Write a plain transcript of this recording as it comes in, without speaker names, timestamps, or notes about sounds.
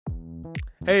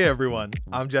Hey everyone,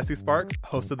 I'm Jesse Sparks,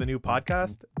 host of the new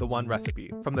podcast, The One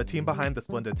Recipe, from the team behind The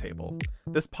Splendid Table.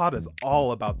 This pod is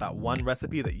all about that one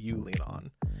recipe that you lean on.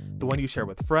 The one you share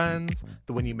with friends,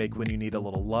 the one you make when you need a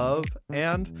little love,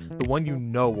 and the one you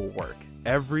know will work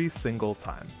every single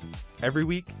time. Every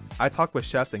week, I talk with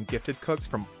chefs and gifted cooks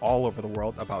from all over the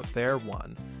world about their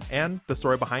one, and the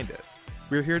story behind it.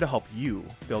 We're here to help you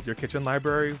build your kitchen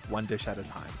library one dish at a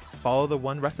time. Follow The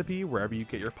One Recipe wherever you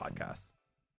get your podcasts.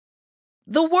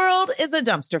 The world is a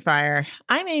dumpster fire.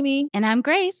 I'm Amy. And I'm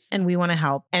Grace. And we want to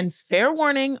help. And fair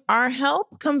warning, our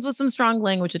help comes with some strong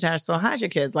language attached. So hide your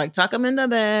kids. Like, tuck them into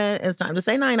bed. It's time to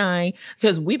say night-night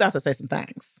because we about to say some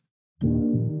things.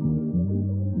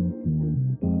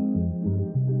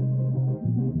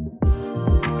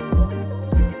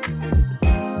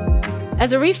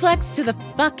 As a reflex to the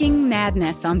fucking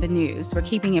madness on the news, we're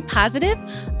keeping it positive,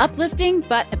 uplifting,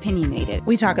 but opinionated.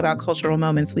 We talk about cultural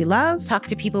moments we love, talk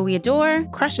to people we adore,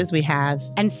 crushes we have,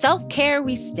 and self-care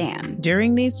we stand.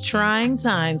 During these trying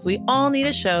times, we all need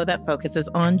a show that focuses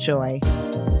on joy.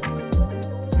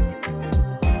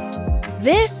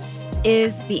 This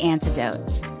is The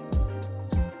Antidote.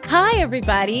 Hi,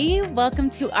 everybody. Welcome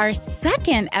to our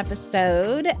second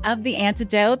episode of The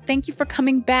Antidote. Thank you for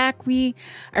coming back. We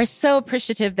are so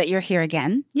appreciative that you're here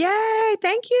again. Yay.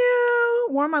 Thank you.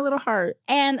 Warm my little heart.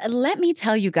 And let me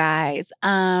tell you guys,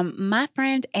 my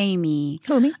friend Amy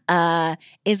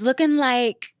is looking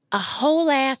like a whole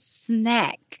ass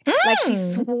snack. Like she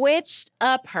switched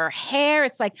up her hair.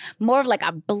 It's like more of like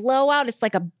a blowout. It's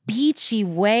like a beachy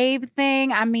wave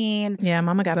thing. I mean. Yeah,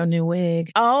 mama got a new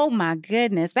wig. Oh my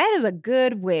goodness. That is a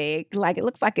good wig. Like it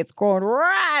looks like it's growing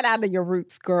right out of your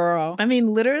roots, girl. I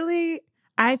mean, literally,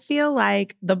 I feel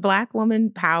like the Black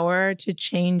woman power to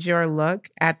change your look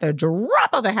at the drop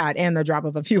of a hat and the drop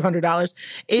of a few $100s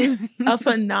is a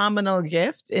phenomenal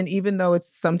gift. And even though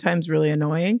it's sometimes really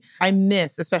annoying, I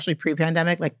miss, especially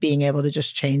pre-pandemic, like being able to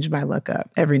just change my look up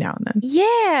every now and then.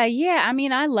 Yeah. I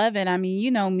mean, I love it. I mean,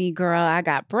 you know me, girl. I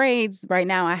got braids. Right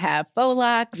now I have faux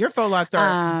locks. Your faux locks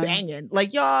are banging.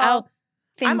 Like, y'all.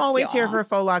 I'm always here for a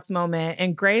faux locks moment.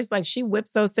 And Grace, like, she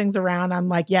whips those things around. I'm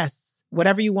like, yes.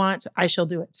 Whatever you want, I shall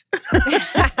do it.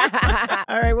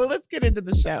 All right, well, let's get into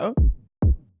the show.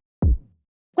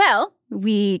 Well,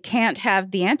 we can't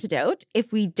have the antidote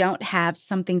if we don't have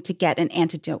something to get an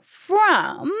antidote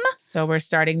from. So we're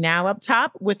starting now up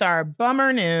top with our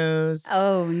bummer news.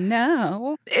 Oh,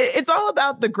 no. It's all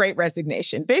about the Great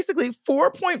Resignation. Basically,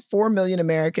 4.4 million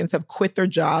Americans have quit their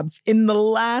jobs in the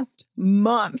last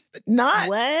month. Not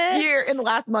year, in the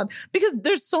last month. Because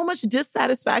there's so much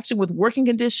dissatisfaction with working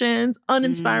conditions,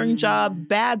 uninspiring jobs,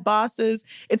 bad bosses.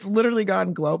 It's literally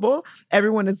gone global.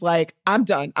 Everyone is like, I'm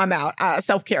done. I'm out.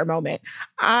 Self-care moment.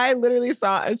 I literally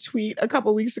saw a tweet a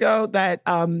couple weeks ago that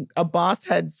a boss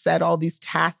had said all these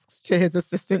tasks to his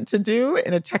assistant to do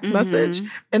in a text message.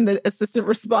 And the assistant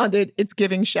responded, "It's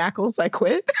giving shackles, I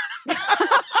quit."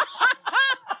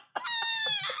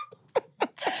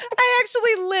 I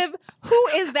actually live. Who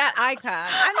is that icon?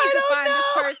 I need to find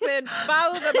this person,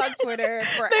 follow them on Twitter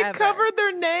forever. They covered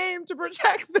their name to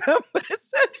protect them, but it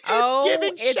said, "It's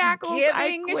giving shackles,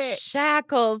 I quit."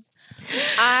 Shackles.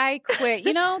 I quit.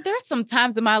 You know, there's some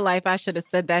times in my life I should have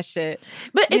said that shit.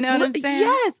 But you know what I'm saying?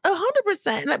 Yes,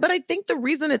 100%. But I think the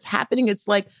reason it's happening, it's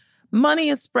like money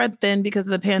is spread thin because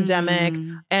of the pandemic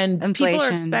and Inflation. People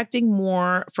are expecting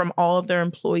more from all of their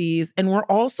employees. And we're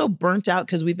also burnt out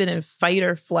because we've been in fight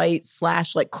or flight /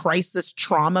 like crisis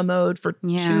trauma mode for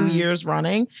 2 years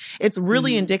running. It's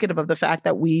really indicative of the fact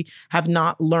that we have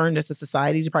not learned as a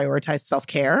society to prioritize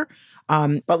self-care.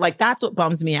 But like, that's what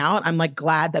bums me out. I'm like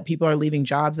glad that people are leaving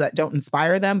jobs that don't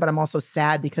inspire them, but I'm also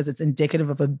sad because it's indicative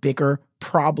of a bigger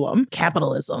problem,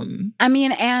 capitalism. I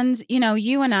mean, and, you know,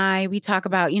 you and I, we talk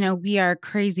about, you know, we are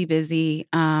crazy busy.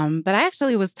 But I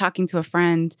actually was talking to a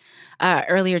friend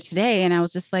earlier today, and I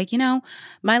was just like, you know,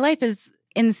 my life is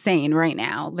insane right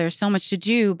now. There's so much to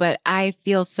do, but I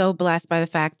feel so blessed by the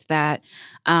fact that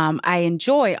I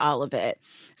enjoy all of it.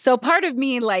 So part of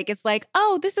me, like, it's like,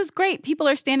 oh, this is great. People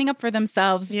are standing up for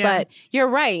themselves. Yeah. But you're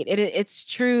right. It's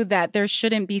true that there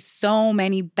shouldn't be so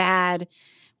many bad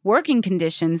working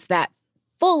conditions that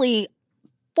fully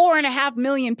 4.5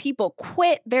 million people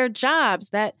quit their jobs.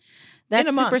 That's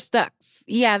super stuck.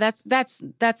 Yeah,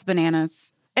 that's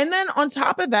bananas. And then on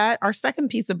top of that, our second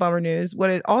piece of bummer news, what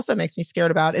it also makes me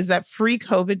scared about is that free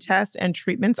COVID tests and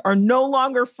treatments are no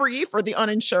longer free for the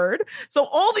uninsured. So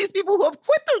all these people who have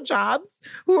quit their jobs,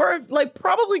 who are like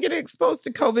probably getting exposed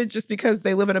to COVID just because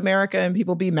they live in America and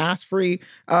people be mask free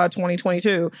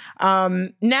 2022,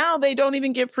 now they don't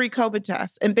even get free COVID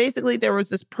tests. And basically there was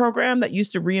this program that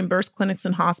used to reimburse clinics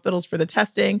and hospitals for the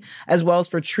testing, as well as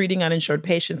for treating uninsured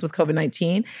patients with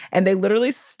COVID-19. And they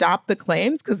literally stopped the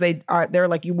claims because they're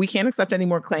like, we can't accept any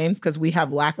more claims because we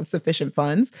have lack of sufficient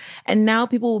funds. And now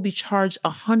people will be charged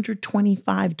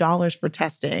 $125 for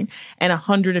testing and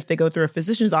 $100 if they go through a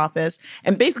physician's office.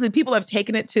 And basically people have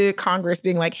taken it to Congress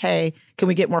being like, hey, can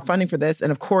we get more funding for this?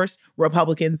 And of course,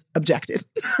 Republicans objected.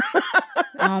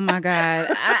 Oh my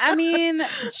God. I mean,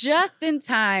 just in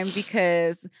time,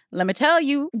 because let me tell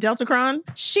you, Deltacron,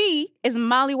 she is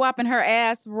mollywopping her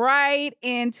ass right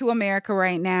into America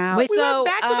right now. Wait, we went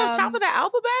back to the top of the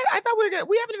alphabet? I thought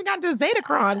we haven't even gotten to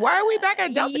Zetacron. Why are we back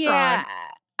at Deltacron? Yeah,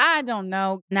 I don't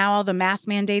know. Now all the mask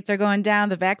mandates are going down.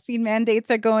 The vaccine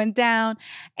mandates are going down.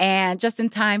 And just in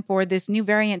time for this new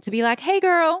variant to be like, hey,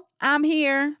 girl, I'm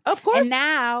here. Of course. And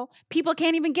now people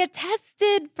can't even get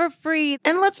tested for free.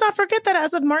 And let's not forget that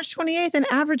as of March 28th, an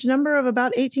average number of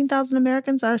about 18,000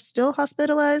 Americans are still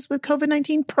hospitalized with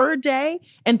COVID-19 per day.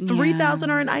 And 3,000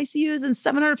 are in ICUs and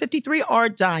 753 are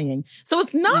dying. So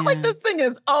it's not like this thing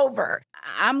is over.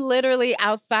 I'm literally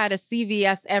outside of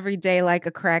CVS every day like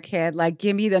a crackhead. Like,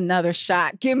 give me another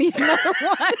shot. Give me another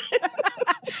one.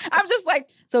 I'm just like,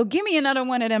 so give me another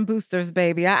one of them boosters,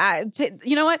 baby.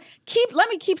 You know what? Let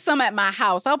me keep some at my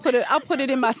house. I'll put it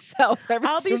in myself.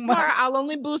 I'll be smart. Months. I'll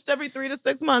only boost every 3 to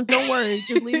 6 months. Don't worry.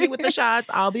 Just leave me with the shots.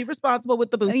 I'll be responsible with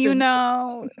the boosting. You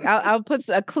know, I'll put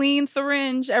a clean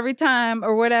syringe every time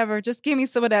or whatever. Just give me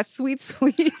some of that sweet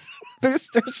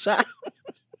booster shot.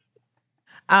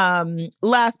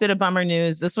 Last bit of bummer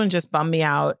news. This one just bummed me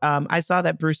out. I saw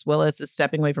that Bruce Willis is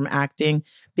stepping away from acting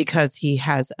because he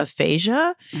has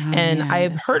aphasia.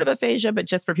 I've heard of aphasia, but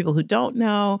just for people who don't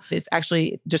know, it's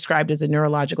actually described as a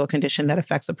neurological condition that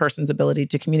affects a person's ability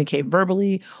to communicate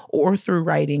verbally or through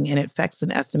writing. And it affects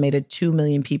an estimated 2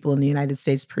 million people in the United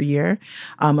States per year,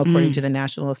 according to the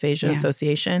National Aphasia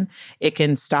Association. It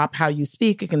can stop how you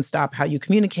speak. It can stop how you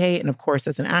communicate. And of course,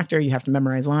 as an actor, you have to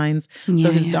memorize lines.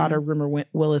 So his daughter, Rimmer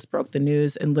Willis, broke the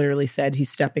news and literally said he's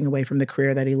stepping away from the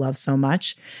career that he loves so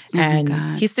much.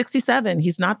 And he's 67.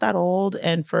 He's not that old.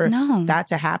 And for that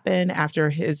to happen after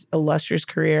his illustrious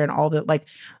career and all that, like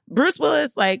Bruce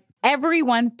Willis, like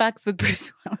everyone fucks with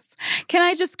Bruce Willis. Can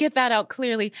I just get that out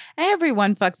clearly?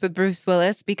 Everyone fucks with Bruce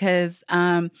Willis because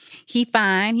he's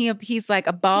like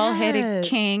a bald-headed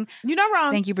king. You're not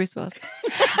wrong. Thank you, Bruce Willis.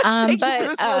 Thank you,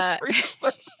 Bruce Willis, for your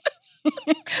service.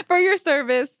 For your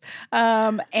service.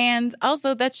 And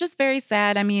also, that's just very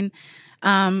sad. I mean,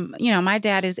 my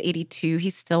dad is 82.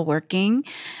 He's still working.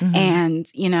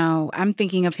 And, I'm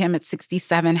thinking of him at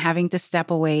 67 having to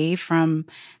step away from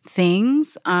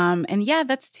things. And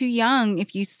that's too young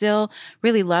if you still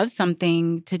really love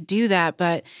something to do that.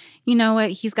 But you know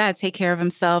what? He's got to take care of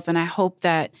himself. And I hope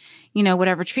that,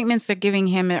 whatever treatments they're giving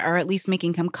him are at least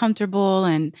making him comfortable.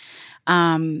 And,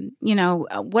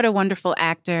 what a wonderful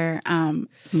actor.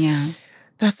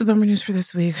 That's the bummer news for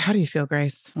this week. How do you feel,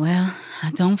 Grace? Well, I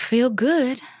don't feel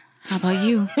good. How about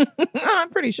you?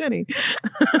 I'm pretty shitty.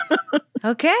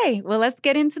 Okay, well, let's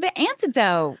get into the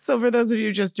antidote. So for those of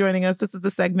you just joining us, this is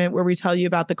a segment where we tell you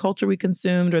about the culture we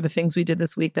consumed or the things we did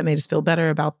this week that made us feel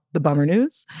better about the bummer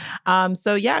news.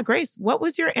 Grace, what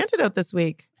was your antidote this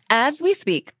week? As we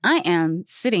speak, I am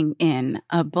sitting in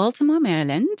Baltimore,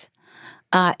 Maryland,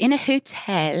 in a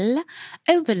hotel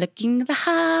overlooking the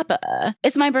harbor.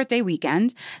 It's my birthday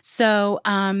weekend, so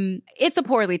it's a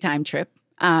poorly timed trip.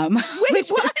 Wait,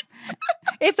 what?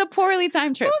 It's a poorly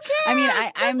timed trip. Who cares? I mean,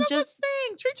 I'm just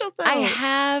treat yourself. I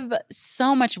have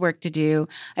so much work to do.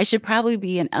 I should probably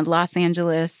be in Los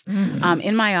Angeles,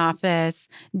 in my office,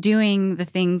 doing the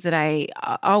things that I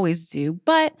always do.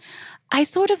 But I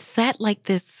sort of set like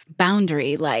this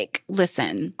boundary, like,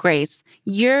 listen, Grace,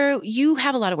 you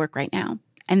have a lot of work right now.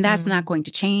 And that's not going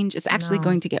to change. It's actually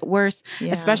going to get worse,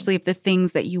 especially if the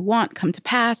things that you want come to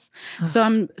pass. So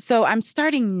I'm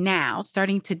starting now,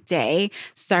 starting today,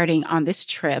 starting on this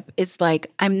trip. It's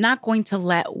like I'm not going to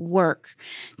let work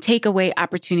take away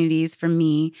opportunities for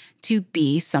me to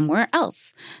be somewhere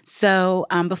else. So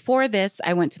before this,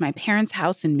 I went to my parents'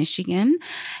 house in Michigan,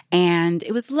 and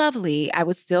it was lovely. I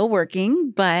was still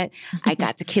working, but I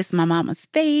got to kiss my mama's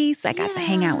face. I got to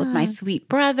hang out with my sweet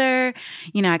brother.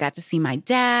 I got to see my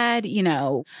dad,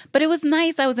 but it was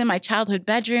nice. I was in my childhood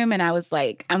bedroom, and I was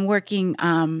like, I'm working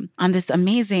on this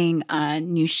amazing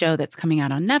new show that's coming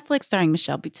out on Netflix starring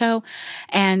Michelle Buteau.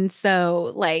 And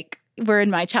so we're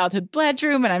in my childhood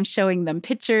bedroom, and I'm showing them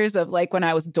pictures of when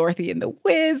I was Dorothy in the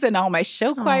Wiz and all my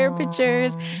show choir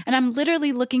pictures. And I'm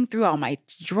literally looking through all my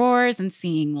drawers and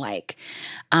seeing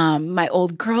my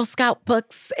old Girl Scout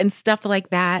books and stuff like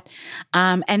that.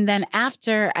 And then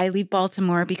after I leave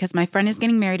Baltimore, because my friend is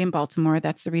getting married in Baltimore,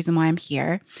 that's the reason why I'm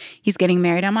here. He's getting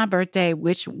married on my birthday,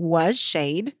 which was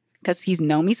shade, because he's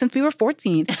known me since we were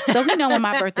 14. So he know when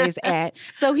my birthday's at.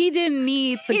 So he didn't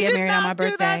need to get married on my birthday.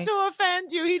 He did not do that to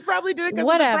offend you. He probably did it because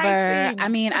whatever. Of the pricing. I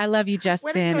mean, I love you,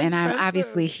 Justin, and I'm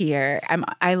obviously here.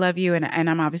 I love you, and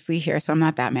I'm obviously here, so I'm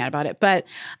not that mad about it.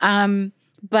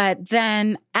 But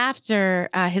then after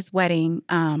his wedding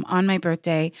on my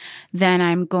birthday, then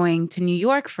I'm going to New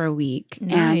York for a week.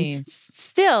 Nice. And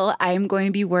still, I'm going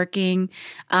to be working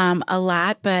a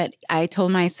lot, but I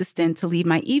told my assistant to leave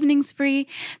my evenings free.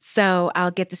 So I'll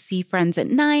get to see friends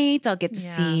at night. I'll get to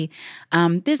see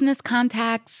business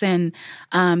contacts and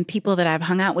people that I've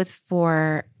hung out with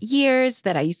for years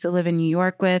that I used to live in New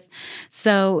York with.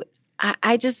 So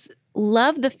I just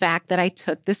love the fact that I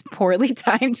took this poorly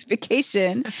timed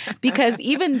vacation, because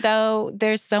even though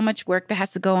there's so much work that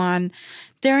has to go on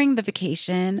during the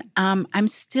vacation, I'm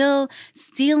still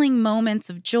stealing moments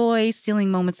of joy,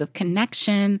 stealing moments of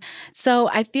connection. So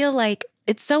I feel like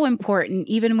it's so important,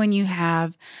 even when you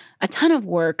have a ton of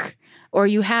work or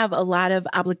you have a lot of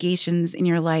obligations in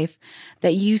your life,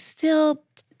 that you still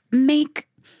make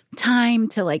time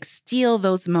to steal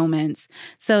those moments.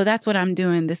 So that's what I'm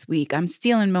doing this week. I'm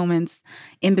stealing moments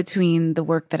in between the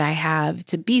work that I have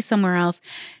to be somewhere else,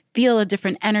 feel a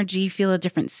different energy, feel a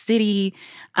different city.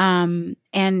 And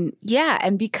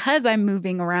because I'm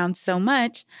moving around so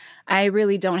much, I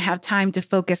really don't have time to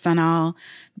focus on all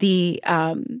the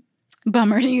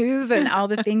bummer news and all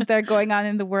the things that are going on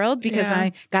in the world, because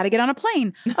I got to get on a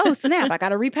plane. Oh, snap. I got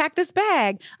to repack this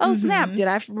bag. Oh, snap. Did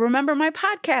I remember my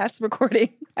podcast recording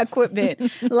equipment?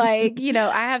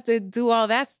 I have to do all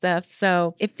that stuff.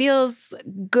 So it feels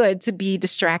good to be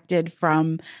distracted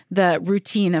from the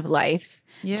routine of life,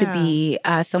 to be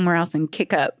somewhere else and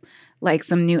kick up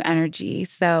some new energy.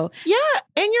 So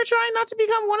and you're trying not to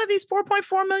become one of these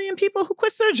 4.4 million people who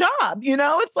quits their job.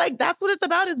 It's that's what it's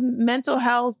about, is mental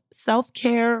health,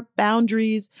 self-care,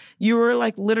 boundaries. You were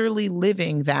literally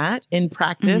living that in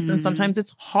practice. And sometimes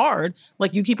it's hard.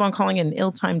 You keep on calling it an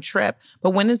ill-timed trip,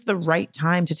 but when is the right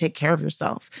time to take care of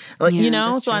yourself? So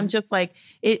true. I'm just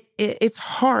it's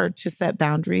hard to set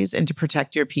boundaries and to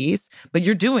protect your peace, but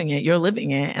you're doing it, you're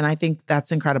living it. And I think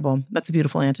that's incredible. That's a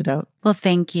beautiful antidote. Well,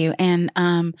 thank you. And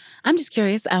I'm just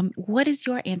curious, what is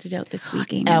your antidote this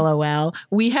week, Amy? LOL.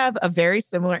 We have a very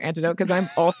similar antidote because I'm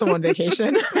also on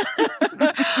vacation.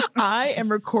 I am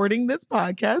recording this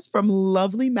podcast from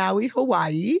lovely Maui,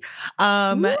 Hawaii.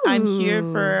 I'm here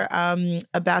for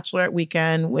a bachelorette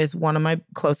weekend with one of my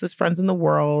closest friends in the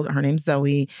world. Her name's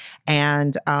Zoe.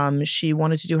 And she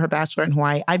wanted to do her bachelorette in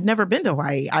Hawaii. I've never been to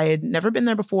Hawaii. I had never been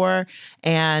there before.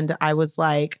 And I was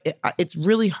it's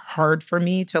really hard for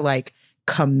me to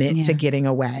commit to getting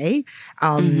away.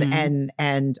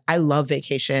 And I love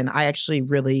vacation. I actually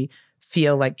really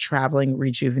feel like traveling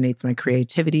rejuvenates my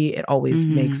creativity. It always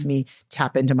makes me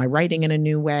tap into my writing in a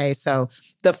new way. So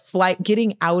the flight,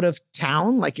 getting out of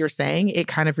town, like you're saying, it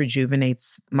kind of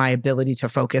rejuvenates my ability to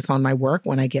focus on my work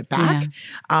when I get back.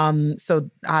 So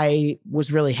I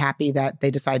was really happy that they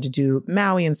decided to do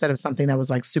Maui instead of something that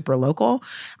was super local,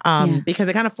 because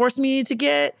it kind of forced me to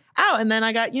get out. And then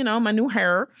I got, my new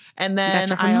hair. And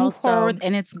then I also,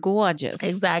 and it's gorgeous.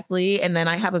 Exactly. And then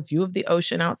I have a view of the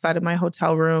ocean outside of my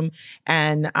hotel room.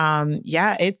 And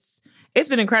it's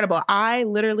been incredible. I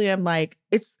literally am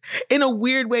it's in a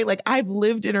weird way. I've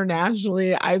lived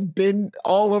internationally. I've been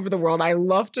all over the world. I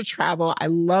love to travel. I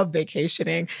love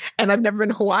vacationing. And I've never been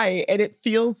to Hawaii. And it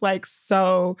feels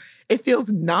it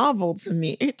feels novel to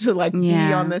me to be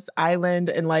on this island.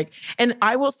 And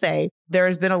I will say, there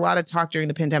has been a lot of talk during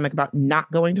the pandemic about not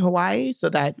going to Hawaii so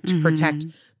that to protect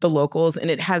the locals.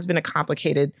 And it has been a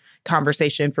complicated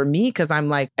conversation for me because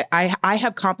I'm I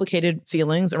have complicated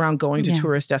feelings around going to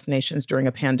tourist destinations during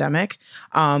a pandemic.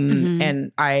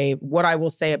 And what I will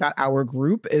say about our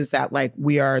group is that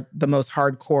we are the most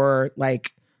hardcore,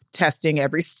 testing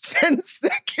every 10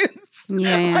 seconds.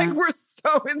 We're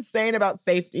so insane about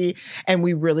safety. And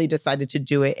we really decided to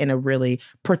do it in a really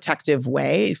protective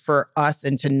way for us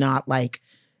and to not like,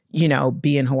 you know,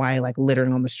 be in Hawaii, like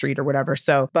littering on the street or whatever.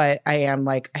 So, but I am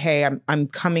like, hey, I'm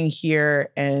coming here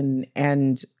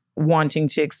and wanting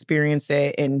to experience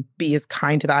it and be as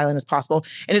kind to the island as possible.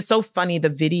 And it's so funny, the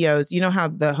videos, you know how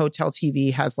the hotel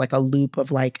TV has like a loop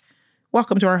of like,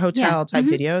 welcome to our hotel type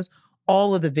videos.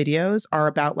 All of the videos are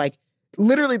about like,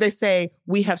 literally they say,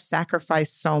 we have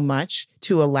sacrificed so much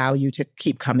to allow you to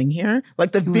keep coming here.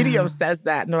 Like the video says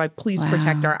that. And they're like, please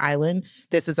protect our island.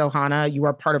 This is Ohana. You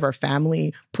are part of our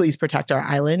family. Please protect our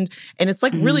island. And it's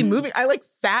like really moving. I like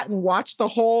sat and watched the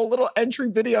whole little entry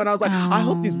video. And I was like, I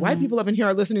hope these white people up in here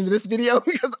are listening to this video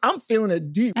because I'm feeling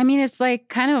it deep. I mean, it's like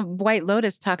kind of White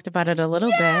Lotus talked about it a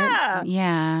little bit.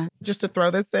 Yeah. Just to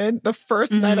throw this in, the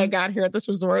first night I got here at this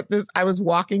resort, I was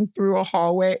walking through a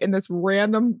hallway and this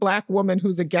random Black woman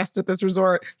who's a guest at this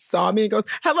resort saw me and goes,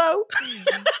 hello.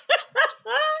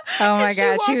 Oh my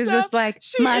God. She was just like,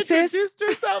 my sis. She introduced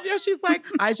herself. Yeah, she's like,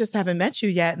 I just haven't met you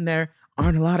yet. And there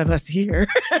aren't a lot of us here.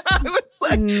 I was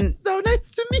like, so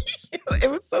nice to meet you.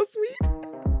 It was so sweet.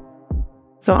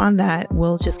 So on that,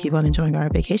 we'll just keep on enjoying our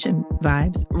vacation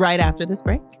vibes right after this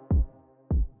break.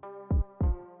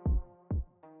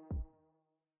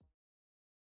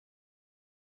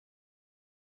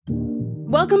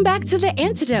 Welcome back to The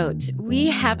Antidote. We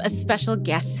have a special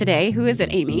guest today. Who is it,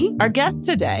 Amy? Our guest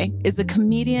today is a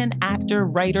comedian, actor,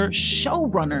 writer,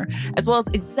 showrunner, as well as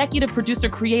executive producer,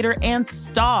 creator, and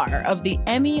star of the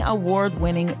Emmy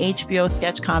Award-winning HBO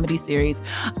sketch comedy series,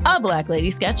 A Black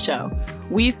Lady Sketch Show.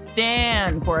 We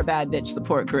stand for a bad bitch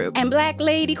support group. And Black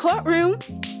Lady Courtroom.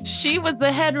 She was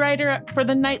the head writer for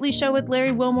The Nightly Show with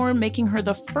Larry Wilmore, making her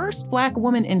the first Black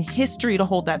woman in history to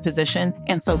hold that position,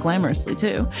 and so glamorously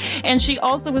too. And she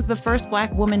also was the first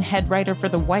Black woman head writer for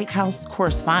the White House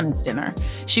Correspondents' Dinner.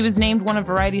 She was named one of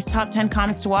Variety's top 10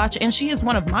 comics to watch, and she is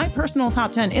one of my personal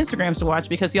top 10 Instagrams to watch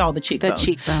because y'all, the cheekbones. The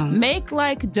cheekbones. Make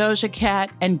like Doja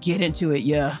Cat and get into it,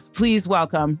 yeah. Please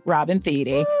welcome Robin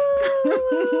Thede.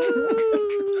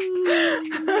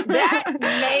 That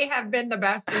may have been the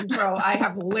best intro I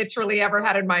have literally ever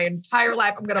had in my entire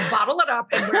life. I'm going to bottle it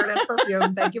up and wear it as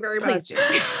perfume. Thank you very much.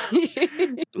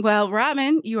 Well,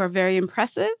 Robin, you are very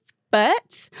impressive,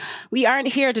 but we aren't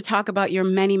here to talk about your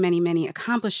many, many, many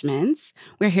accomplishments.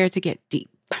 We're here to get deep.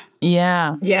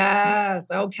 Yeah. Yes.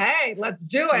 Okay. Let's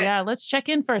do it. Yeah. Let's check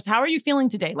in first. How are you feeling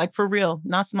today? Like for real,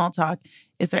 not small talk.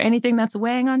 Is there anything that's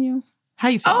weighing on you? How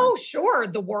you feeling? Oh, sure.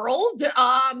 The world.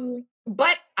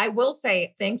 But I will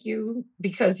say thank you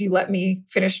because you let me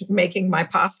finish making my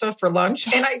pasta for lunch.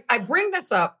 Yes. And I bring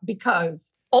this up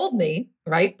because old me,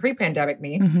 right? Pre-pandemic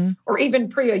me, or even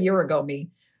a year ago me,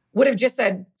 would have just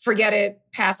said, forget it,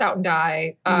 pass out and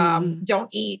die. Don't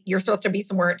eat. You're supposed to be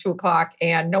somewhere at 2:00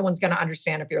 and no one's going to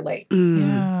understand if you're late.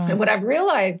 Yeah. And what I've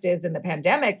realized is in the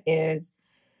pandemic is,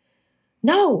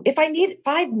 no, if I need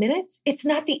 5 minutes, it's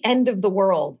not the end of the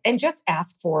world. And just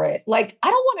ask for it. Like,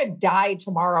 I don't want to die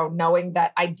tomorrow knowing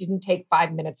that I didn't take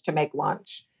 5 minutes to make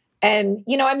lunch. And,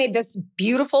 you know, I made this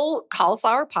beautiful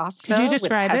cauliflower pasta Could you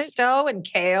describe with pesto and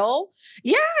kale.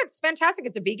 Yeah, it's fantastic.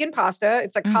 It's a vegan pasta.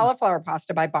 It's a cauliflower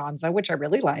pasta by Bonza, which I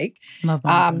really like. Love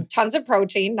Bonza. Tons of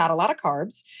protein, not a lot of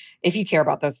carbs, if you care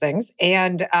about those things.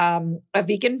 And a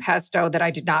vegan pesto that I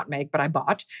did not make, but I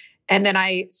bought. And then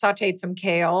I sauteed some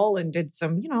kale and did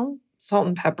some, you know, salt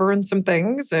and pepper and some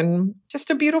things and just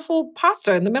a beautiful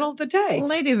pasta in the middle of the day.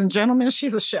 Ladies and gentlemen,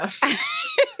 she's a chef.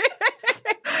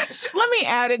 Let me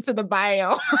add it to the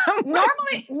bio.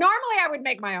 Normally I would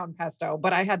make my own pesto,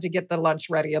 but I had to get the lunch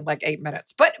ready in like 8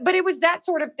 minutes. But it was that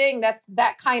sort of thing. That's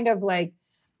that kind of like,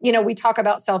 you know, we talk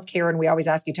about self-care and we always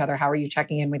ask each other, how are you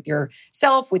checking in with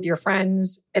yourself, with your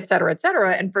friends, et cetera, et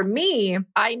cetera. And for me,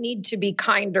 I need to be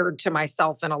kinder to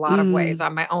myself in a lot of ways.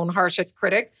 I'm my own harshest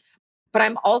critic, but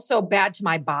I'm also bad to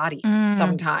my body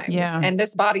sometimes. Yeah. And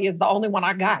this body is the only one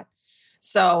I got.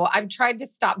 So I've tried to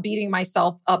stop beating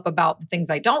myself up about the things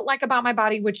I don't like about my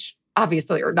body, which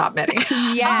obviously are not many.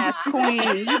 Yes, queen.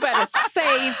 You better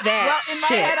say that in my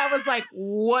head, I was like,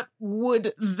 what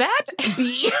would that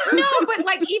be? No, but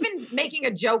like even making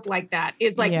a joke like that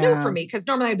is like new for me. Because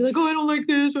normally I'd be like, oh, I don't like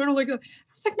this or I don't like that.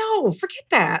 I was like, no, forget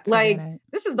that. Like,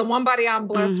 this is the one body I'm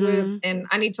blessed with and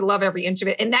I need to love every inch of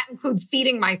it. And that includes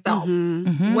feeding myself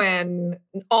when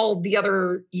all the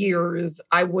other years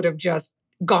I would have just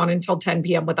gone until 10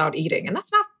 p.m. without eating. And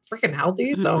that's not freaking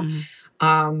healthy. So, so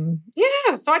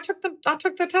I took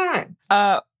the time.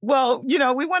 Well, you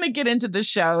know, we want to get into the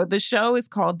show. The show is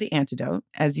called The Antidote,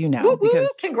 as you know. Woo-woo.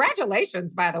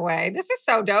 Congratulations, by the way. This is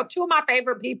so dope. Two of my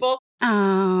favorite people.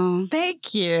 Oh,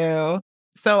 thank you.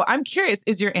 So I'm curious,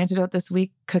 is your antidote this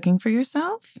week cooking for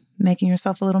yourself? Making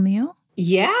yourself a little meal?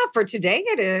 Yeah, for today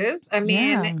it is. I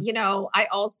mean, I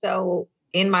also,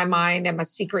 in my mind, am a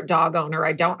secret dog owner.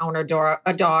 I don't own a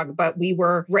dog, but we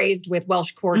were raised with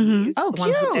Welsh corgis, the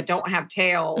ones that don't have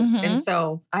tails. And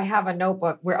so I have a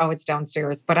notebook where, it's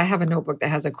downstairs, but I have a notebook that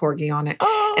has a corgi on it.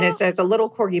 And it says, a little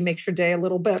corgi makes your day a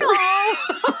little better.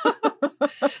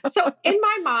 So in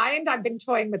my mind, I've been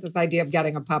toying with this idea of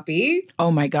getting a puppy.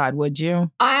 Oh my God, would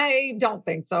you? I don't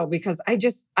think so because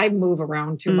I move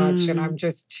around too much and I'm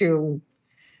just too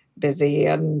busy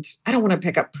and I don't want to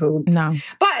pick up poop. No.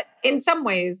 But in some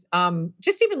ways,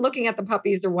 just even looking at the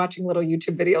puppies or watching little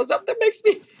YouTube videos of them makes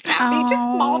me happy.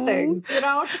 Just small things,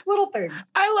 just little things.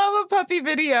 I love a puppy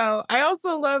video. I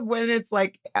also love when it's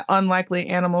like unlikely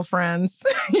animal friends,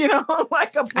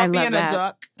 like a puppy and a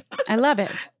duck. I love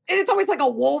it. And it's always like a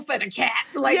wolf and a cat.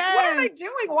 Like, what are they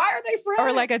doing? Why are they friends?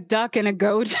 Or like a duck and a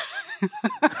goat.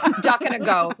 Duck and a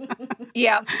goat.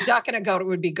 Yeah, duck and a goat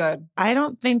would be good. I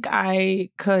don't think I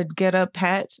could get a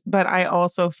pet, but I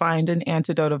also find an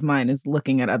antidote of mine is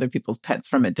looking at other people's pets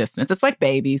from a distance. It's like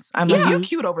babies. I'm like, you're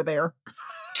cute over there.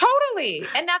 Totally.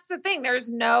 And that's the thing.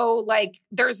 There's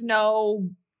no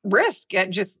risk at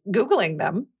just Googling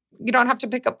them. You don't have to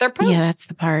pick up their poop. Yeah, that's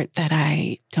the part that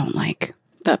I don't like.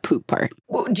 The poop part.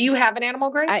 Do you have an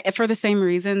animal, Grace? For the same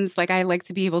reasons. Like, I like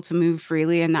to be able to move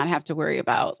freely and not have to worry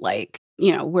about, like,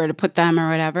 where to put them or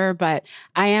whatever. But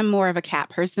I am more of a cat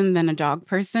person than a dog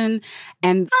person.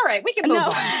 And all right, we can move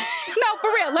on. No,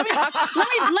 for real. Let me talk.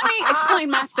 Let me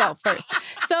explain myself first.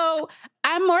 So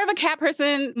I'm more of a cat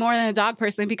person more than a dog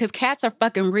person because cats are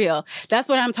fucking real. That's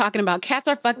what I'm talking about. Cats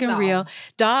are fucking real.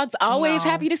 Dogs always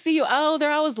happy to see you. Oh,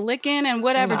 they're always licking and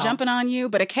whatever, jumping on you.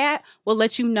 But a cat will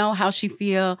let you know how she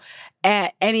feel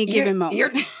at any given moment.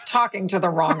 You're talking to the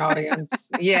wrong audience.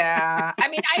 Yeah. I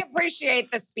mean, I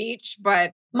appreciate the speech,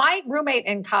 but my roommate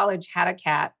in college had a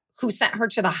cat who sent her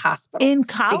to the hospital. In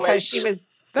college? Because she was...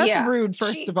 That's rude,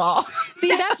 first of all. See,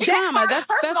 that's trauma. That's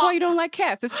why you don't like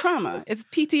cats. It's trauma. It's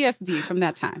PTSD from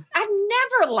that time. I've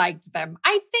never liked them.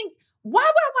 I think, why would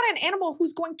I want an animal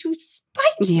who's going to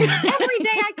spite me every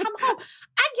day I come home?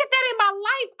 I get that in my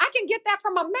life. I can get that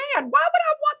from a man. Why would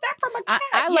I want that from a cat?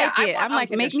 I like it. I'm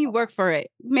like, make me work for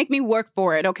it. Make me work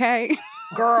for it, okay?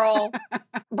 Girl,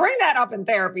 bring that up in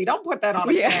therapy. Don't put that on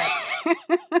a cat.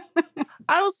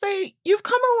 I will say, you've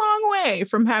come a long way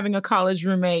from having a college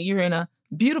roommate. You're in a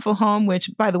beautiful home, which,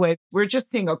 by the way, we're just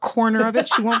seeing a corner of it.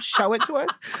 She won't show it to us,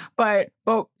 but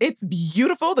it's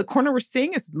beautiful. The corner we're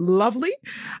seeing is lovely.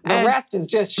 The rest is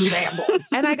just shambles.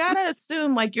 And I gotta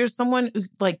assume, like, you're someone who,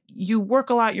 like, you work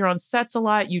a lot, you're on sets a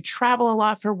lot, you travel a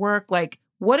lot for work. Like,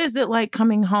 what is it like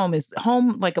coming home? Is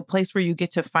home like a place where you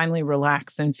get to finally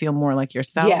relax and feel more like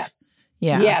yourself? Yes.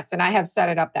 Yeah. Yes. And I have set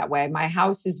it up that way. My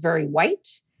house is very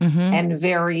white. And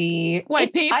very...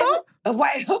 White people?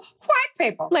 White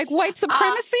people. Like white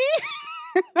supremacy?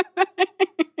 Have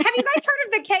you guys heard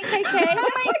of the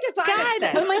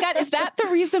KKK? Oh my God. Is that the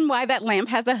reason why that lamp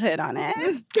has a hood on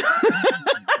it?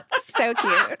 So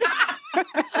cute.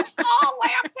 All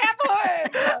lamps have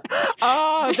hoods.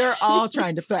 Oh, they're all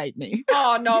trying to fight me.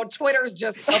 Oh, no. Twitter's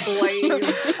just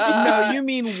ablaze. No, you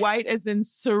mean white as in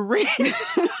serene.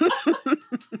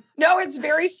 No, it's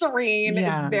very serene.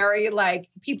 Yeah. It's very like,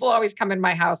 people always come in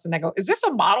my house and they go, is this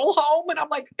a model home? And I'm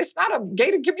like, it's not a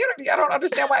gated community. I don't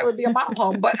understand why it would be a model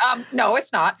home. But no,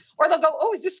 it's not. Or they'll go,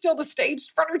 oh, is this still the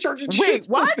staged furniture? Wait,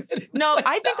 what? No,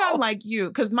 I think I'm like you.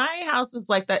 Because my house is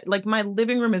like that. Like my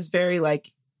living room is very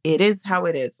like, it is how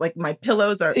it is. Like my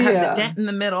pillows have the dent in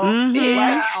the middle.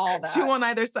 Like all that. Two on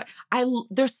either side.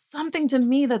 There's something to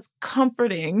me that's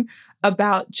comforting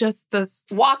about just this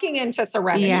walking into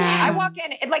serenity. Yes. I walk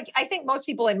in, like, I think most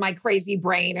people in my crazy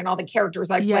brain and all the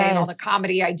characters I play and all the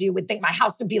comedy I do would think my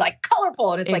house would be like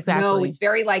colorful. And it's like, no, it's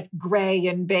very like gray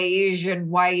and beige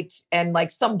and white and like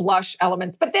some blush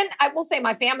elements. But then I will say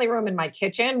my family room and my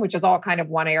kitchen, which is all kind of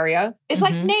one area, is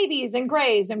like navies and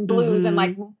grays and blues and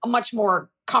like a much more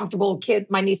comfortable kid.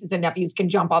 My nieces and nephews can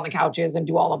jump on the couches and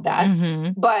do all of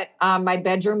that. But my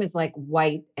bedroom is like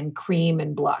white and cream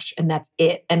and blush. And that's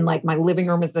it. And like my living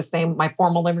room is the same. My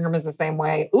formal living room is the same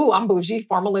way. Ooh, I'm bougie.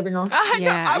 Formal living room.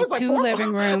 Yeah, I was like, two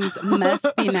living rooms must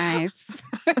be nice.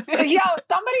 Yo,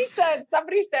 somebody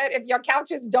said, if your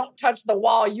couches don't touch the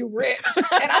wall, you rich.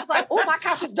 And I was like, oh, my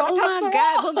couches don't touch the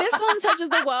wall. Well, this one touches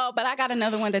the wall, but I got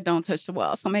another one that don't touch the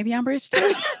wall. So maybe I'm rich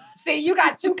too. See, you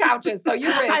got two couches, so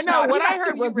you're rich. I know. What I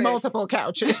heard was multiple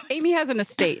couches. Amy has an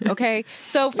estate, okay?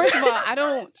 So first of all, I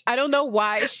don't know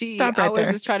why she always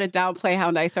just try to downplay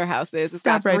how nice her house is. It's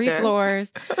got 3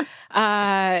 floors. Amy and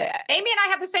I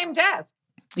have the same desk.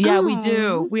 Yeah, we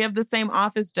do. We have the same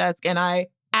office desk, and I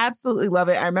absolutely love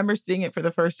it. I remember seeing it for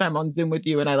the first time on Zoom with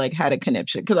you, and I like had a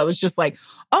conniption because I was just like,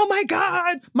 oh my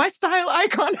God, my style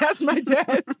icon has my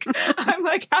desk. I'm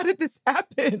like, how did this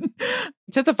happen?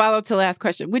 Just a follow-up to the last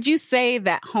question. Would you say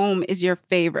that home is your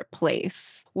favorite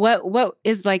place? What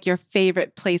is like your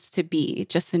favorite place to be,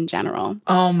 just in general?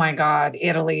 Oh my God,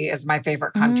 Italy is my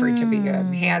favorite country to be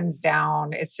in, hands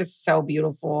down. It's just so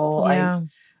beautiful. Yeah.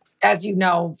 As you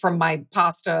know from my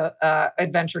pasta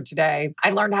adventure today,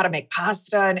 I learned how to make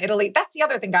pasta in Italy. That's the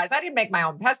other thing, guys. I didn't make my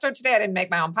own pesto today. I didn't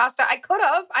make my own pasta. I could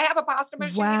have. I have a pasta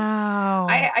machine. Wow.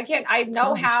 I can't. I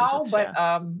know how, but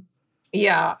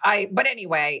yeah. But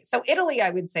anyway, so Italy,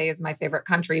 I would say, is my favorite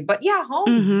country. But yeah, home.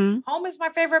 Mm-hmm. Home is my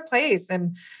favorite place,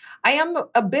 and I am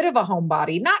a bit of a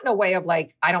homebody. Not in a way of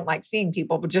like I don't like seeing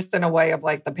people, but just in a way of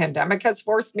like the pandemic has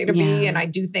forced me to be. And I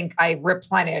do think I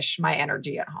replenish my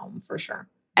energy at home for sure.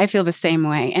 I feel the same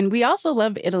way. And we also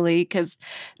love Italy because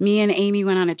me and Amy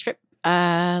went on a trip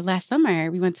last summer.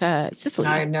 We went to Sicily.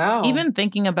 I know. Even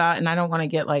thinking about, and I don't want to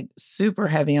get like super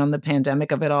heavy on the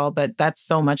pandemic of it all, but that's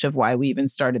so much of why we even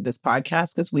started this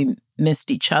podcast, because we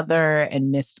missed each other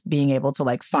and missed being able to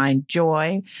like find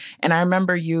joy. And I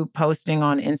remember you posting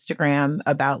on Instagram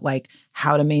about like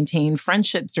how to maintain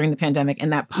friendships during the pandemic.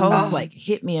 And that post like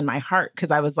hit me in my heart because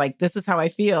I was like, this is how I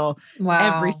feel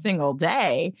every single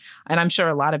day. And I'm sure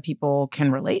a lot of people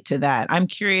can relate to that. I'm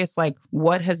curious, like,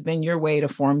 what has been your way to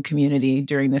form community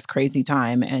during this crazy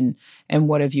time? And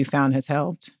what have you found has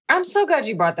helped? I'm so glad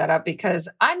you brought that up because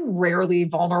I'm rarely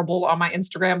vulnerable on my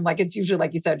Instagram. Like it's usually,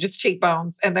 like you said, just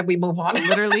cheekbones and then we move on.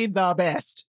 Literally the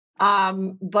best.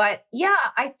 But yeah,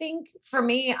 I think for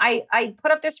me, I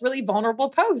put up this really vulnerable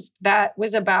post that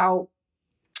was about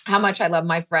how much I love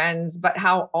my friends, but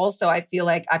how also I feel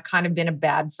like I've kind of been a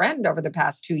bad friend over the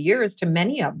past 2 years to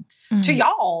many of, to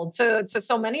y'all, to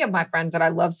so many of my friends that I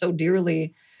love so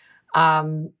dearly,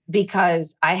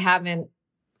 because I haven't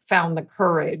found the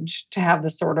courage to have the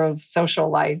sort of social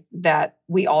life that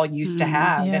we all used to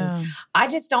have. Yeah. And I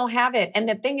just don't have it. And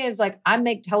the thing is, like, I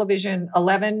make television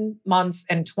 11 months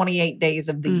and 28 days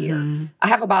of the year. I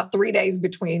have about 3 days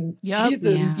between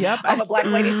seasons of a Black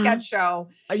Lady sketch show.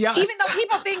 Even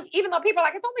though people are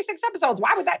like, it's only 6 episodes,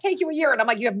 why would that take you a year? And I'm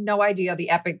like, you have no idea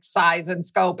the epic size and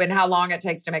scope and how long it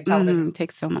takes to make television. It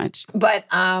takes so much. But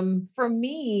for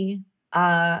me,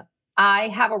 I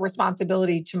have a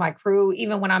responsibility to my crew,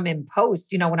 even when I'm in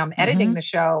post, you know, when I'm editing the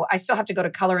show, I still have to go to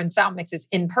color and sound mixes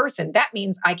in person. That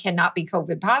means I cannot be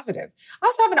COVID positive. I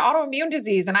also have an autoimmune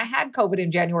disease and I had COVID in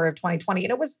January of 2020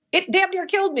 and it damn near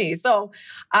killed me. So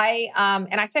and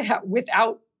I say that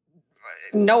without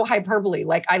no hyperbole,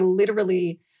 like I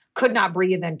literally could not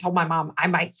breathe and told my mom I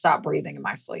might stop breathing in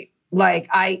my sleep. Like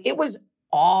it was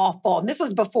awful. And this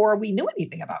was before we knew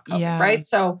anything about COVID, right?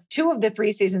 So 2 of the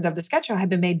 3 seasons of the sketch show have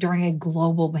been made during a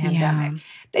global pandemic.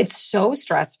 It's so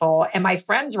stressful. And my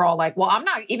friends are all like, well, I'm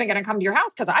not even going to come to your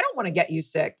house because I don't want to get you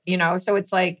sick, you know? So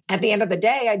it's like, at the end of the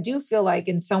day, I do feel like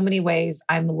in so many ways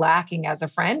I'm lacking as a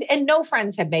friend. And no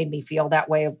friends have made me feel that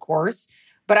way, of course.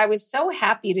 But I was so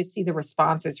happy to see the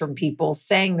responses from people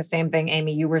saying the same thing,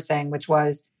 Amy, you were saying, which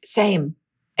was same.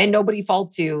 And nobody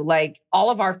faults you. Like all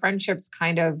of our friendships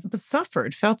kind of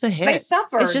felt a hit. They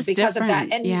suffered it's just because different. of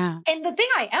that. And the thing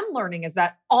I am learning is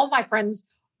that all my friends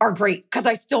are great because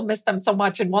I still miss them so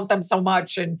much and want them so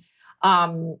much. And,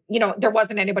 you know, there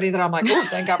wasn't anybody that I'm like, oh,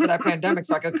 thank God for that pandemic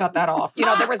so I could cut that off. You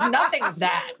know, there was nothing of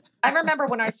that. I remember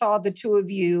when I saw the 2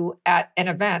 of you at an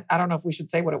event. I don't know if we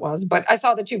should say what it was, but I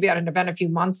saw the 2 of you at an event a few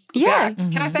months back.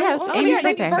 Can I say it was Amy's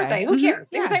birthday? Who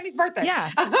cares? It was Amy's birthday. Yeah.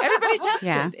 Everybody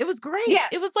tested. It was great. Yeah.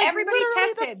 It was like everybody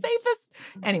tested. The safest.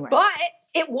 Anyway. But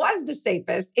it was the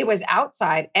safest. It was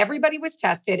outside. Everybody was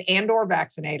tested and or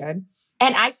vaccinated.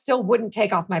 And I still wouldn't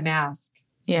take off my mask.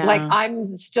 Yeah. Like I'm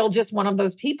still just one of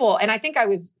those people. And I think I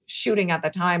was shooting at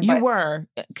the time. You were.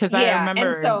 Because I remember.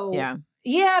 And so,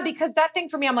 yeah, because that thing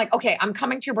for me, I'm like, okay, I'm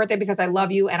coming to your birthday because I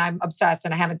love you and I'm obsessed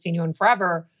and I haven't seen you in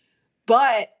forever.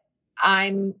 But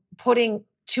I'm putting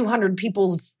 200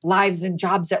 people's lives and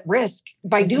jobs at risk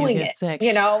by doing it, sick.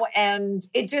 You know, and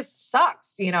it just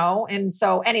sucks, you know? And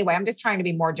so anyway, I'm just trying to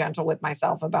be more gentle with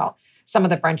myself about some of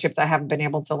the friendships I haven't been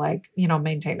able to like, you know,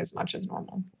 maintain as much as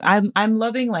normal. I'm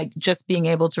loving like just being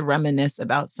able to reminisce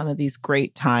about some of these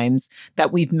great times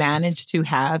that we've managed to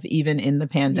have even in the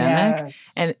pandemic.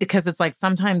 Yes. And because it's like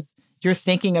sometimes you're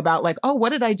thinking about like, oh, what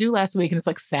did I do last week? And it's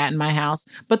like sat in my house.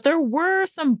 But there were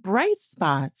some bright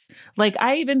spots. Like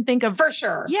I even think of... For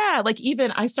sure. Yeah. Like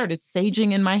even I started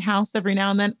saging in my house every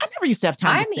now and then. I never used to have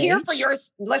time to sage. I'm here for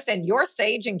your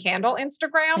sage and candle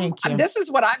Instagram. Thank you. This is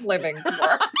what I'm living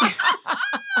for.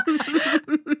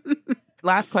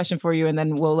 last question for you, and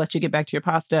then we'll let you get back to your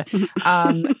pasta.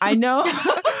 I know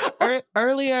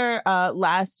earlier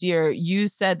last year, you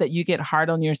said that you get hard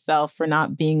on yourself for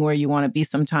not being where you want to be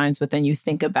sometimes, but then you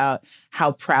think about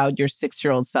how proud your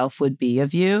 6-year-old self would be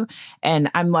of you. And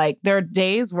I'm like, there are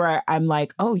days where I'm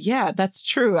like, oh yeah, that's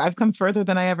true. I've come further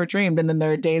than I ever dreamed. And then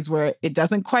there are days where it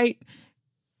doesn't quite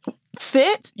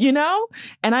fit, you know?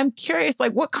 And I'm curious,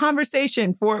 like, what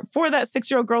conversation for that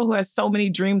 6-year-old girl who has so many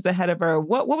dreams ahead of her,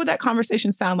 what would that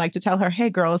conversation sound like to tell her, hey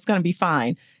girl, it's going to be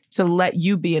fine, to let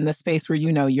you be in the space where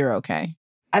you know you're okay?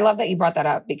 I love that you brought that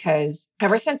up, because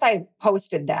ever since I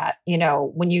posted that, you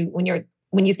know, when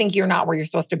you think you're not where you're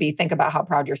supposed to be, think about how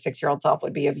proud your 6-year-old self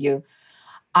would be of you.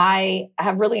 I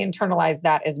have really internalized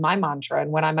that as my mantra.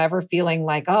 And when I'm ever feeling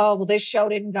like, oh, well, this show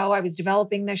didn't go, I was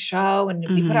developing this show and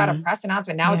we put out a press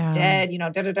announcement, now it's dead, you know,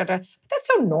 da, da, da, da. But that's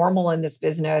so normal in this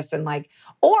business. And like,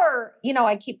 or, you know,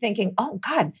 I keep thinking, oh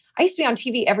God, I used to be on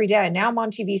TV every day and now I'm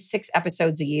on TV 6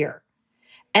 episodes a year.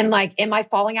 And like, am I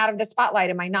falling out of the spotlight?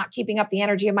 Am I not keeping up the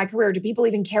energy of my career? Do people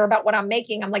even care about what I'm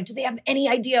making? I'm like, do they have any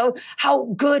idea how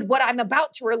good what I'm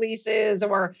about to release is,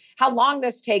 or how long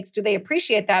this takes? Do they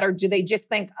appreciate that? Or do they just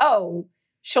think, oh,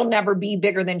 she'll never be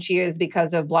bigger than she is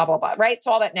because of blah, blah, blah, right?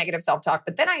 So all that negative self-talk.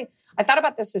 But then I thought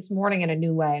about this morning in a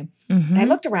new way. And I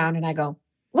looked around and I go,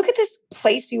 look at this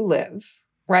place you live,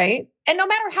 right? And no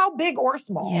matter how big or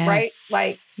small, right?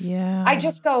 Like, I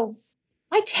just go,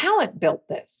 my talent built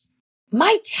this.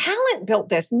 My talent built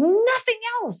this, nothing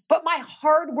else but my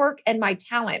hard work and my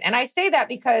talent. And I say that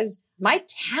because my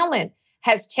talent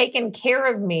has taken care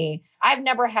of me. I've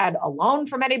never had a loan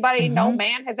from anybody. No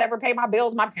man has ever paid my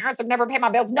bills. My parents have never paid my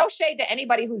bills. No shade to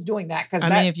anybody who's doing that. Because I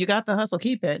mean, if you got the hustle,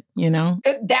 keep it, you know?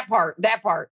 That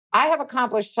part. I have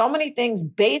accomplished so many things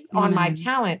based on my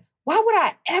talent. Why would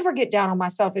I ever get down on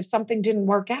myself if something didn't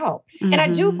work out? And I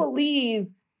do believe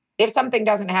if something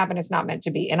doesn't happen, it's not meant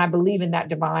to be. And I believe in that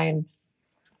divine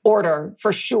order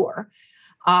for sure.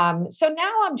 So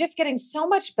now I'm just getting so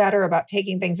much better about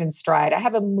taking things in stride. I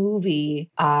have a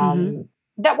movie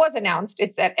that was announced.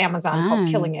 It's at Amazon called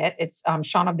Killing It. It's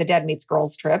Shaun of the Dead meets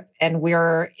Girls Trip. And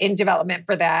we're in development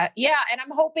for that. Yeah. And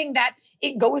I'm hoping that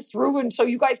it goes through and so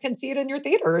you guys can see it in your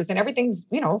theaters and everything's,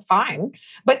 you know, fine.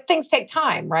 But things take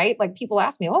time, right? Like people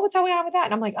ask me, oh, what's going on with that?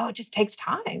 And I'm like, oh, it just takes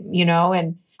time, you know?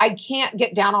 And I can't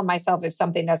get down on myself if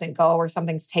something doesn't go or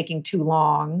something's taking too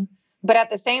long. But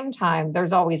at the same time,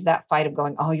 there's always that fight of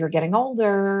going, oh, you're getting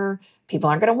older.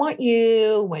 People aren't going to want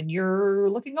you when you're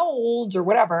looking old or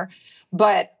whatever.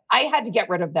 But I had to get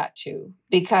rid of that too,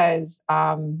 because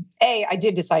I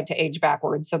did decide to age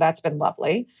backwards. So that's been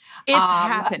lovely. It's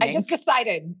happening. I just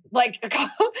decided like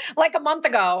a month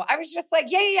ago, I was just like,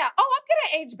 yeah. Oh, I'm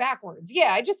going to age backwards. Yeah,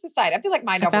 I just decided. I feel like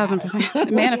mind over matter.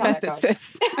 1,000%. Manifest it,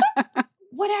 sis.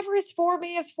 Whatever is for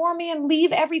me and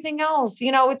leave everything else.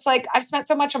 You know, it's like I've spent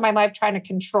so much of my life trying to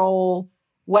control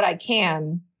what I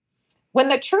can, when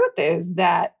the truth is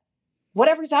that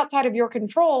whatever's outside of your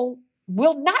control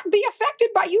will not be affected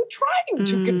by you trying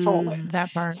to control it.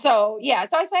 That part. So I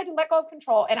decided to let go of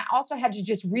control. And I also had to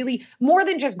just really, more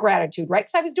than just gratitude, right?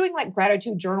 Because I was doing like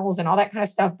gratitude journals and all that kind of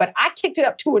stuff, but I kicked it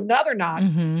up to another notch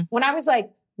when I was like,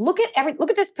 look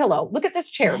at this pillow, look at this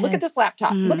chair, look at this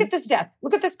laptop, look at this desk,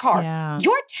 look at this car. Yeah.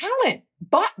 Your talent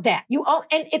bought that.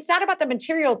 And it's not about the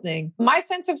material thing. My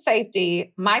sense of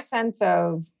safety, my sense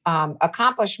of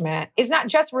accomplishment is not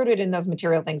just rooted in those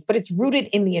material things, but it's rooted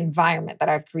in the environment that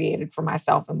I've created for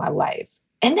myself in my life.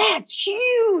 And that's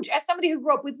huge. As somebody who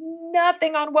grew up with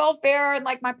nothing on welfare and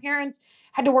like my parents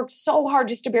had to work so hard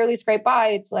just to barely scrape by,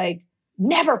 it's like,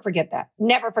 never forget that.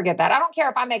 Never forget that. I don't care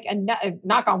if I make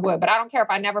knock on wood, but I don't care if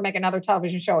I never make another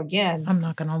television show again. I'm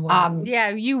knocking on wood. Yeah,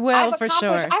 you will for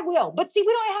sure. I will. But see,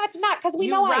 we don't have to knock because we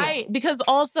know I am. Because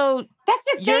also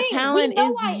that's the your thing. talent we know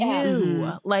is I am.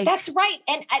 you. Like that's right.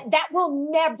 And that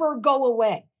will never go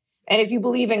away. And if you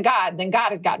believe in God, then God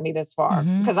has gotten me this far.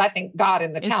 Because I think God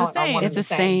and the talent are one and the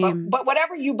same. But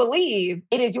whatever you believe,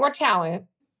 it is your talent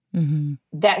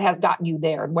that has gotten you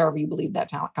there, and wherever you believe that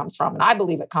talent comes from. And I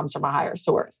believe it comes from a higher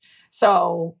source.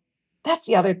 So that's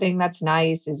the other thing that's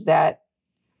nice is that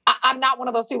I'm not one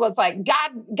of those people that's like,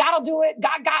 God will do it.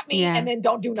 God got me. And then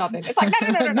don't do nothing. It's like,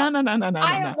 no.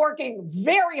 I am working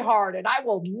very hard and I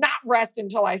will not rest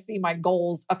until I see my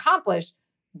goals accomplished.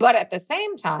 But at the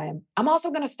same time, I'm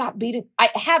also going to I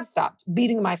have stopped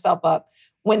beating myself up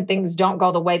when things don't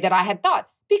go the way that I had thought.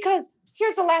 Because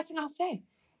here's the last thing I'll say.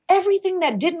 Everything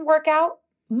that didn't work out,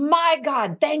 my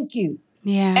God, thank you.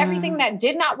 Yeah. Everything that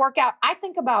did not work out, I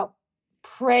think about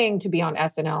praying to be on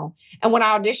SNL. And when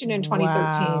I auditioned in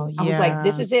 2013, I was like,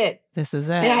 this is it. This is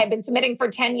it. And I had been submitting for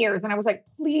 10 years. And I was like,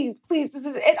 please, please, this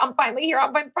is it. I'm finally here.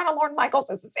 I'm in front of Lorne Michaels.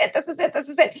 This is it. This is it. This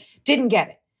is it. Didn't get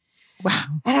it. Wow.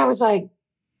 And I was like,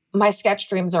 my sketch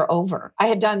dreams are over. I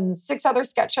had done 6 other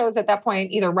sketch shows at that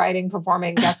point, either writing,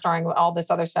 performing, guest starring, all this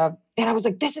other stuff. And I was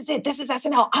like, this is it. This is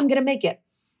SNL. I'm going to make it.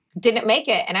 Didn't make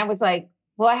it. And I was like,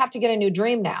 well, I have to get a new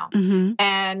dream now. Mm-hmm.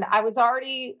 And I was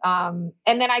already, and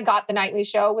then I got the nightly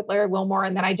show with Larry Wilmore,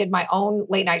 and then I did my own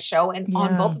late night show. And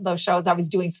on both of those shows, I was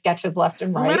doing sketches left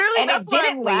and right. Literally, and that's it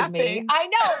didn't why I'm leave laughing. me. I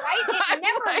know, right? It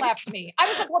never left me. I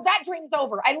was like, well, that dream's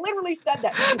over. I literally said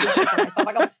that stupid shit to myself.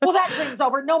 I go, well, that dream's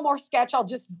over. No more sketch. I'll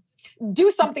just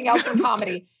do something else in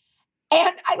comedy.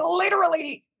 And I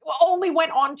literally only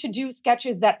went on to do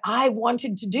sketches that I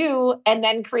wanted to do, and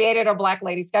then created a Black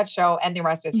Lady sketch show, and the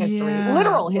rest is history. Yeah,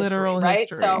 literal history, literal right?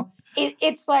 history. So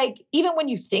it's like, even when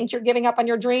you think you're giving up on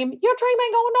your dream ain't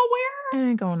going nowhere. It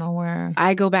ain't going nowhere.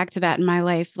 I go back to that in my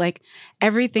life, like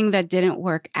everything that didn't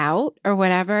work out or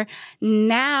whatever.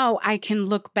 Now I can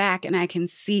look back and I can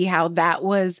see how that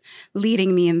was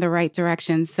leading me in the right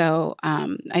direction. So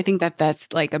I think that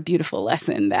that's like a beautiful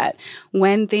lesson, that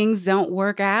when things don't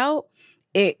work out,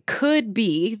 it could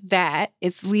be that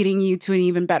it's leading you to an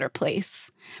even better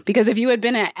place. Because if you had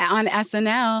been on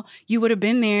SNL, you would have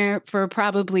been there for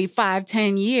probably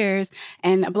 5-10 years,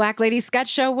 and a Black Lady sketch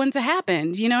show wouldn't have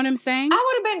happened. You know what I'm saying?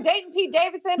 I would have been dating Pete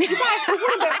Davidson. You guys, it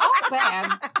would have been all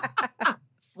bad.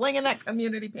 Slinging that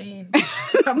community pain.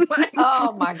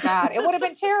 Oh my God. It would have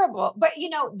been terrible. But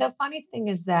the funny thing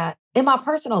is that in my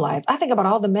personal life, I think about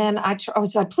all the men I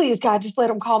was like, please God, just let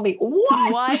them call me.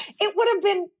 What? It would have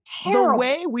been terrible. The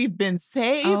way we've been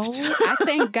saved. Oh, I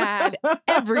thank God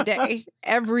every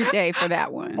day for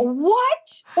that one.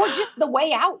 What? Or just the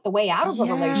way out of a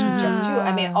relationship too.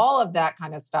 I mean, all of that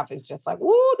kind of stuff is just like,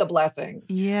 woo, the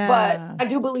blessings. Yeah. But I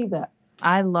do believe that.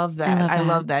 I love that. I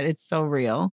love that. It's so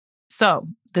real. So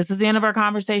this is the end of our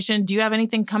conversation. Do you have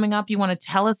anything coming up you want to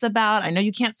tell us about? I know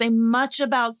you can't say much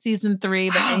about season 3,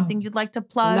 but anything you'd like to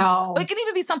plug? No. It can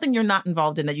even be something you're not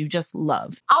involved in that you just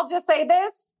love. I'll just say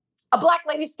this. A Black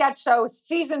Lady Sketch Show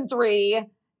season 3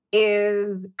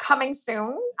 is coming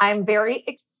soon. I'm very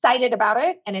excited about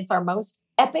it. And it's our most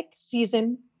epic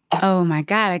season ever. Oh my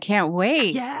God, I can't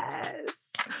wait. Yes.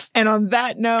 And on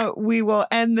that note, we will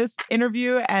end this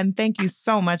interview. And thank you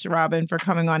so much, Robin, for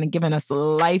coming on and giving us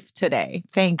life today.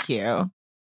 Thank you.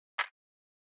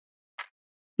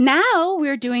 Now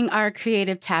we're doing our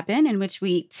creative tap-in, in which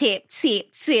we tip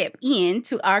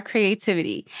into our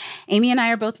creativity. Amy and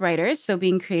I are both writers, so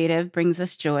being creative brings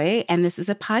us joy, and this is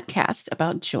a podcast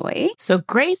about joy. So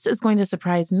Grace is going to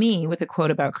surprise me with a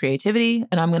quote about creativity,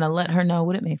 and I'm going to let her know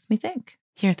what it makes me think.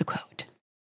 Here's the quote.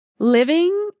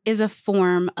 Living is a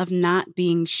form of not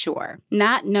being sure,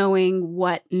 not knowing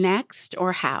what next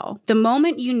or how. The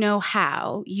moment you know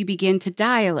how, you begin to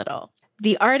die a little.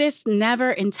 The artist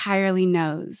never entirely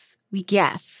knows. We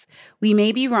guess. We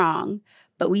may be wrong,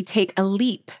 but we take a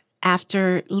leap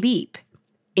after leap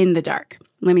in the dark.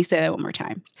 Let me say that one more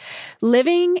time.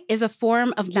 Living is a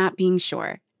form of not being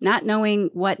sure, not knowing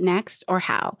what next or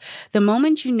how. The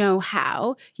moment you know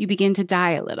how, you begin to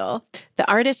die a little. The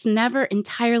artist never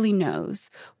entirely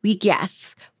knows. We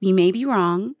guess. We may be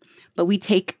wrong, but we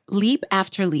take leap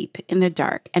after leap in the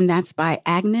dark. And that's by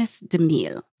Agnes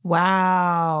Demille.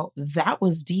 Wow, that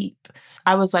was deep.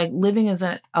 I was like, living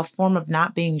isn't a form of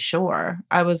not being sure.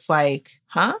 I was like,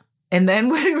 huh? And then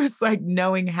when it was like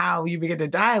knowing how you begin to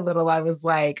die a little, I was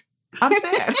like, I'm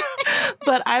sad.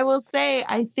 But I will say,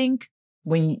 I think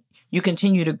when you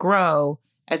continue to grow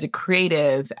as a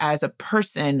creative, as a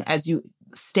person, as you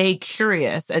stay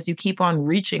curious, as you keep on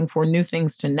reaching for new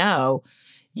things to know,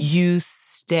 you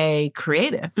stay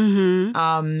creative.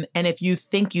 Mm-hmm. And if you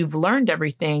think you've learned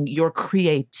everything, your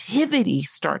creativity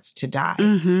starts to die.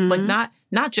 Mm-hmm. Like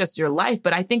not just your life,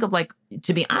 but I think of, like,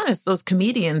 to be honest, those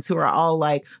comedians who are all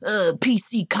like,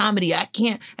 PC comedy, I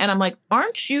can't. And I'm like,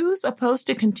 aren't you supposed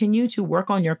to continue to work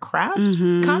on your craft?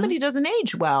 Mm-hmm. Comedy doesn't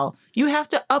age well. You have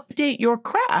to update your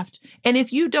craft. And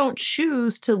if you don't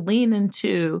choose to lean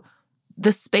into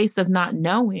the space of not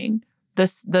knowing,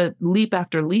 the leap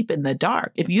after leap in the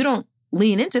dark, if you don't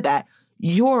lean into that,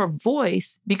 your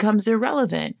voice becomes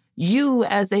irrelevant. You,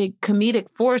 as a comedic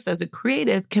force, as a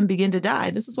creative, can begin to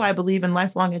die. This is why I believe in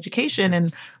lifelong education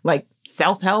and like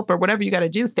self-help or whatever you got to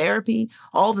do, therapy,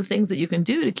 all the things that you can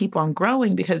do to keep on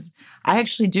growing. Because I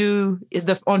actually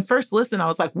on first listen, I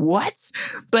was like, what?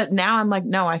 But now I'm like,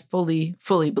 no, I fully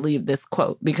believe this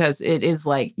quote, because it is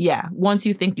like, yeah, once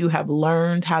you think you have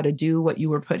learned how to do what you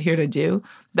were put here to do,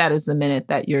 that is the minute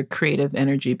that your creative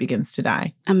energy begins to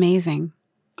die. Amazing.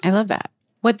 I love that.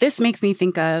 What this makes me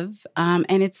think of, and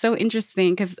it's so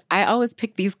interesting because I always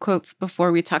pick these quotes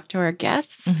before we talk to our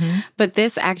guests, but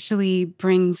this actually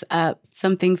brings up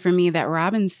something for me that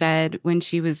Robin said when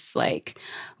she was like,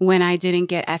 when I didn't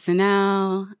get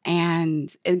SNL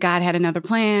and God had another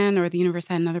plan or the universe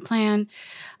had another plan,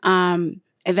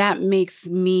 that makes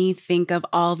me think of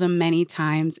all the many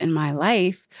times in my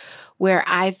life where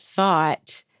I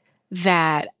thought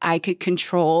that I could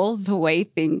control the way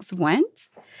things went.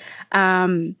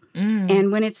 And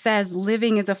when it says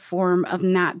living is a form of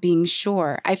not being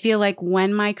sure, I feel like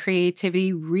when my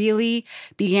creativity really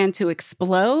began to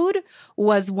explode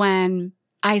was when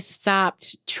I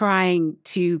stopped trying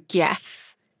to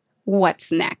guess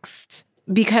what's next.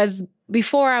 Because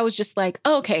before I was just like,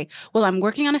 oh, okay, well, I'm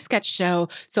working on a sketch show,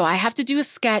 so I have to do a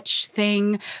sketch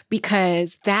thing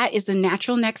because that is the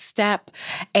natural next step.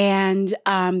 And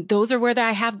those are where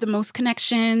I have the most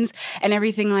connections and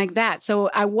everything like that. So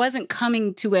I wasn't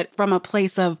coming to it from a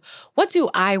place of, what do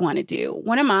I want to do?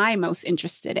 What am I most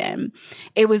interested in?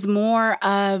 It was more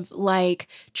of like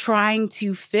trying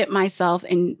to fit myself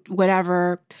in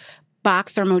whatever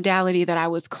box or modality that I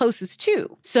was closest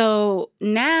to. So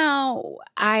now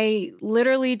I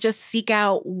literally just seek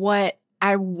out what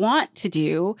I want to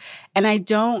do and I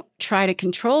don't try to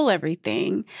control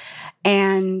everything.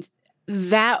 And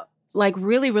that like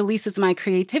really releases my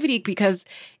creativity because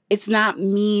it's not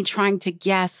me trying to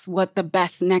guess what the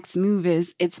best next move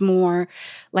is. It's more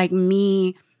like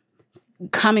me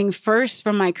coming first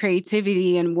from my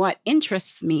creativity and what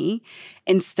interests me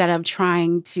instead of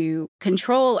trying to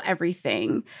control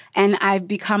everything. And I've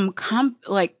become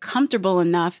comfortable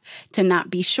enough to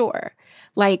not be sure.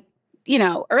 Like, you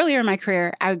know, earlier in my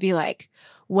career, I would be like,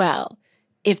 well,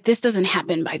 if this doesn't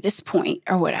happen by this point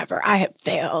or whatever, I have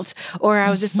failed. Or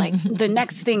I was just like, the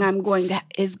next thing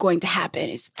is going to happen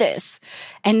is this.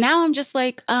 And now I'm just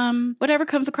like, whatever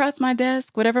comes across my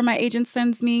desk, whatever my agent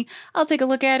sends me, I'll take a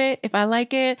look at it. If I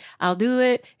like it, I'll do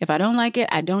it. If I don't like it,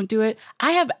 I don't do it.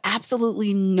 I have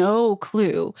absolutely no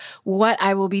clue what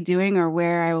I will be doing or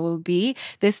where I will be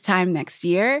this time next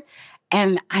year.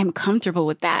 And I'm comfortable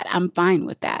with that. I'm fine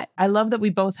with that. I love that we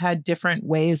both had different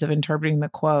ways of interpreting the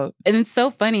quote. And it's so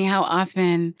funny how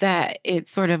often that it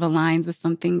sort of aligns with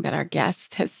something that our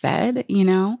guest has said, you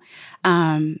know?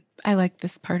 I like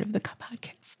this part of the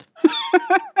podcast.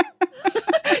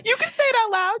 You can say it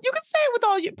out loud. You can say it with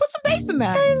all you. Put some bass in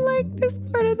that. I like this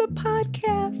part of the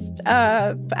podcast.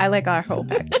 I like our whole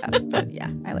podcast, but yeah,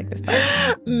 I like this part.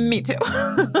 Me too.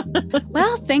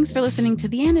 Well, thanks for listening to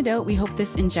The Antidote. We hope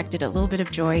this injected a little bit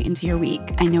of joy into your week.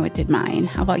 I know it did mine.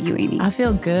 How about you, Amy? I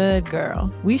feel good,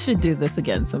 girl. We should do this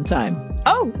again sometime.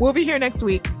 Oh, we'll be here next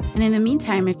week. And in the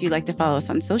meantime, if you'd like to follow us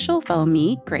on social, follow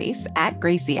me, Grace, at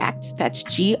GracieAct. That's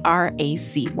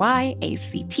GRACYACT.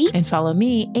 And follow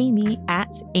me, Amy,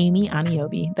 at Amy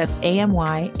Aniobi. That's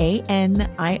AMYANIOBI.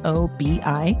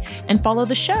 And follow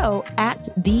the show at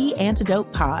The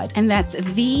Antidote Pod. And that's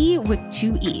The with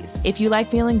 2 E's. If you like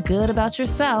feeling good about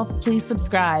yourself, please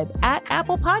subscribe at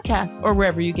Apple Podcasts or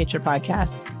wherever you get your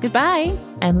podcasts. Goodbye.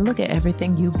 And look at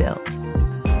everything you built.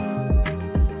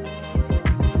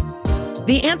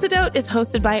 The Antidote is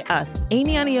hosted by us,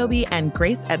 Amy Aniobi and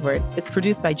Grace Edwards. It's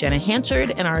produced by Jenna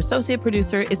Hanchard, and our associate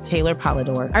producer is Taylor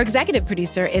Polidor. Our executive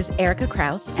producer is Erica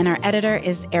Krause, and our editor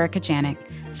is Erica Janik.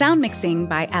 Sound mixing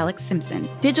by Alex Simpson.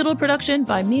 Digital production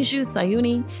by Miju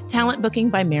Sayuni. Talent booking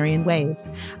by Marion Ways.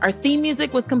 Our theme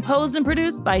music was composed and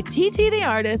produced by TT the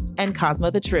Artist and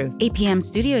Cosmo the Truth. APM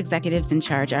studio executives in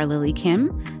charge are Lily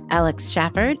Kim, Alex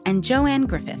Shafford, and Joanne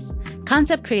Griffith.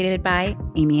 Concept created by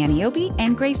Amy Aniobi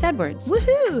and Grace Edwards.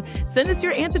 Woohoo! Send us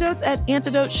your antidotes at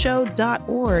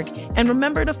antidoteshow.org. And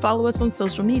remember to follow us on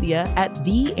social media at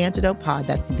The Antidote Pod.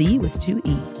 That's The with 2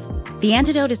 E's. The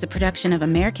Antidote is a production of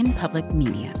American Public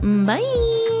Media.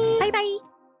 Bye!